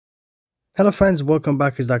Hello friends, welcome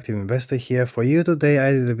back. It's the Active Investor here. For you today,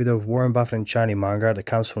 I did a video of Warren Buffett and Charlie Munger that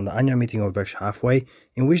comes from the annual meeting of Berkshire Hathaway,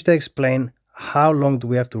 in which they explain how long do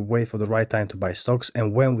we have to wait for the right time to buy stocks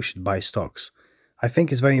and when we should buy stocks. I think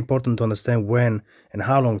it's very important to understand when and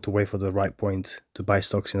how long to wait for the right point to buy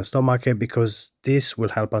stocks in the stock market, because this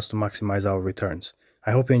will help us to maximize our returns.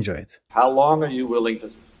 I hope you enjoy it. How long are you willing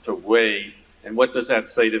to wait, and what does that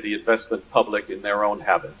say to the investment public in their own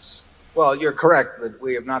habits? Well, you're correct that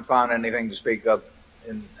we have not found anything to speak of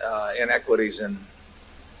in equities in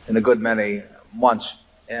a good many months,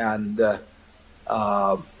 and the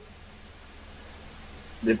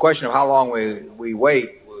question of how long we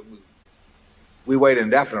wait, we wait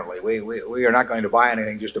indefinitely. We are not going to buy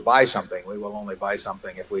anything just to buy something. We will only buy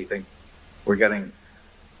something if we think we're getting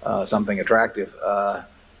something attractive,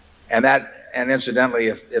 and incidentally,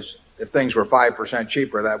 if things were 5%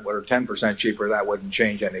 cheaper, that or 10% cheaper, that wouldn't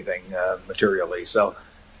change anything materially. So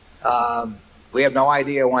we have no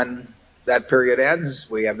idea when that period ends.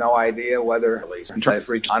 We have no idea whether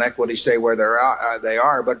if on equity stay where they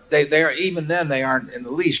are, but they are, even then they aren't in the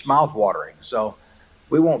least mouth-watering. So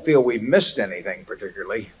we won't feel we've missed anything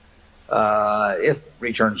particularly if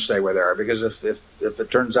returns stay where they are, because if it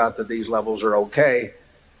turns out that these levels are okay,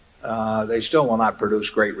 they still will not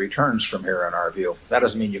produce great returns from here in our view. That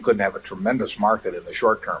doesn't mean you couldn't have a tremendous market in the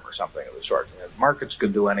short term or something of the sort. Markets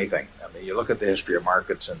can do anything. I mean, you look at the history of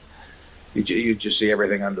markets and you just see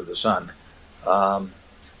everything under the sun.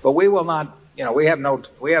 But we will not, we have no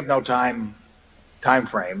time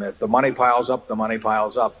frame. If the money piles up, the money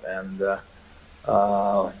piles up. And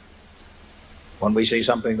when we see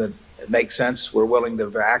something that makes sense, we're willing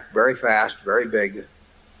to act very fast, very big.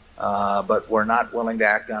 But we're not willing to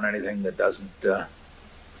act on anything that doesn't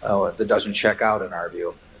check out in our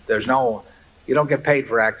view. You don't get paid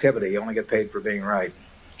for activity. You only get paid for being right.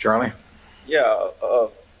 Charlie? Yeah,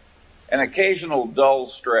 an occasional dull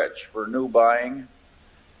stretch for new buying.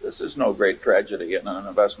 This is no great tragedy in an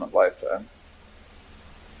investment lifetime.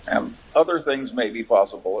 And other things may be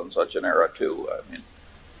possible in such an era too. I mean,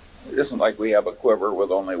 it isn't like we have a quiver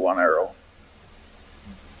with only one arrow.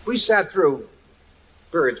 We sat through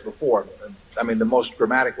periods before. I mean, the most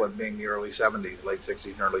dramatic one being the early 70s, late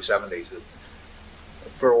 60s and early 70s.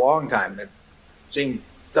 For a long time, it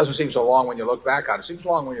doesn't seem so long when you look back on it. It seems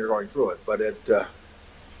long when you're going through it, but it's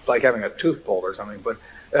like having a tooth pulled or something. But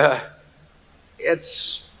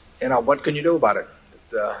it's, what can you do about it?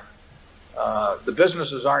 The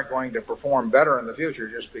businesses aren't going to perform better in the future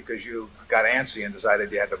just because you got antsy and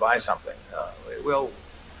decided you had to buy something. We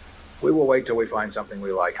will wait till we find something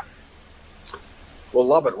we like. We'll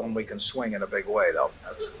love it when we can swing in a big way, though.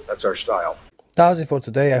 That's our style. That was it for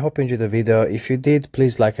today. I hope you enjoyed the video. If you did,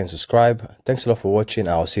 please like and subscribe. Thanks a lot for watching.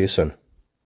 I'll see you soon.